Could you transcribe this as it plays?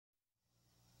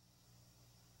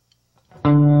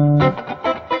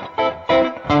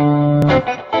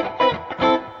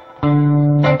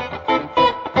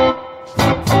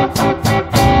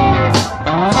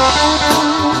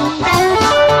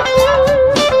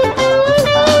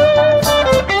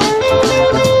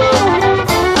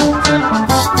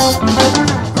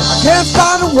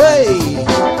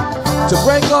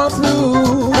train gone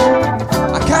through.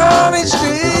 I count each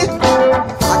street,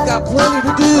 I got plenty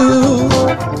to do.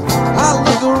 I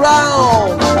look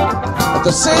around at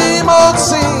the same old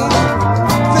scene.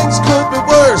 Things could be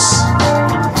worse.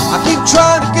 I keep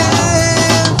trying to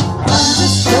get. I'm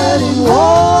just treading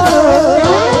water.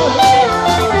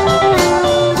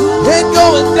 Ain't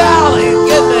going down, ain't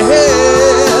getting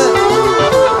ahead.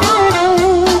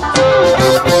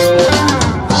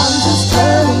 I'm just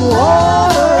treading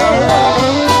water.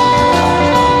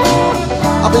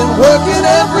 I've been working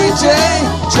every day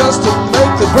just to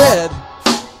make the bread.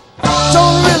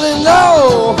 Don't really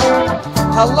know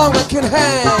how long I can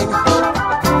hang.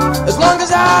 As long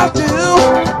as I do,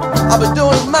 I'll be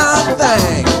doing my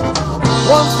thing.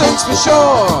 One thing's for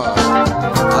sure,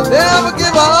 I'll never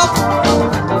give up.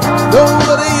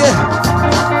 Nobody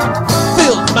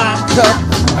fills my cup.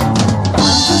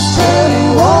 I'm just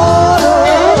treading water.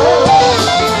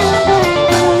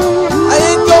 I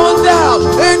ain't going down,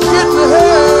 ain't getting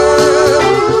ahead.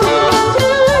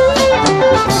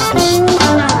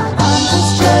 I'm just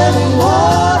treading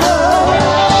water.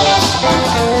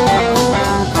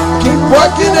 Keep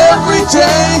working every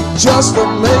day just to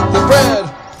make the bread.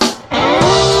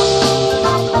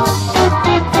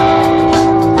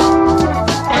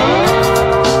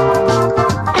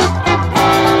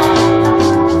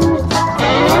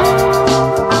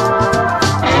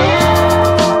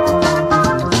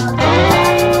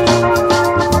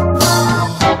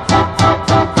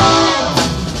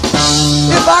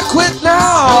 If I quit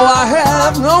now, I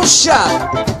have no shot.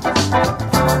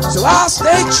 So I'll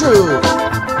stay true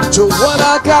to what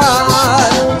I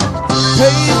got.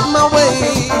 Pave my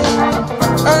way,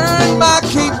 earn my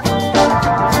keep.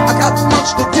 I got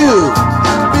much to do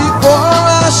before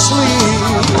I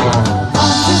sleep.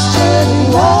 I'm just treading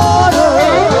water.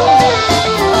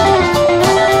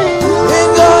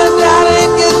 Ain't going down,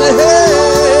 ain't getting ahead.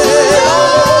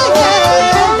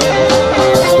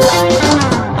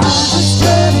 I'm just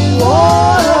treading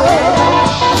water.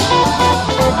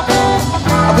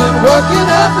 I've been working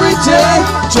every day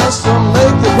just to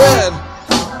make the bread.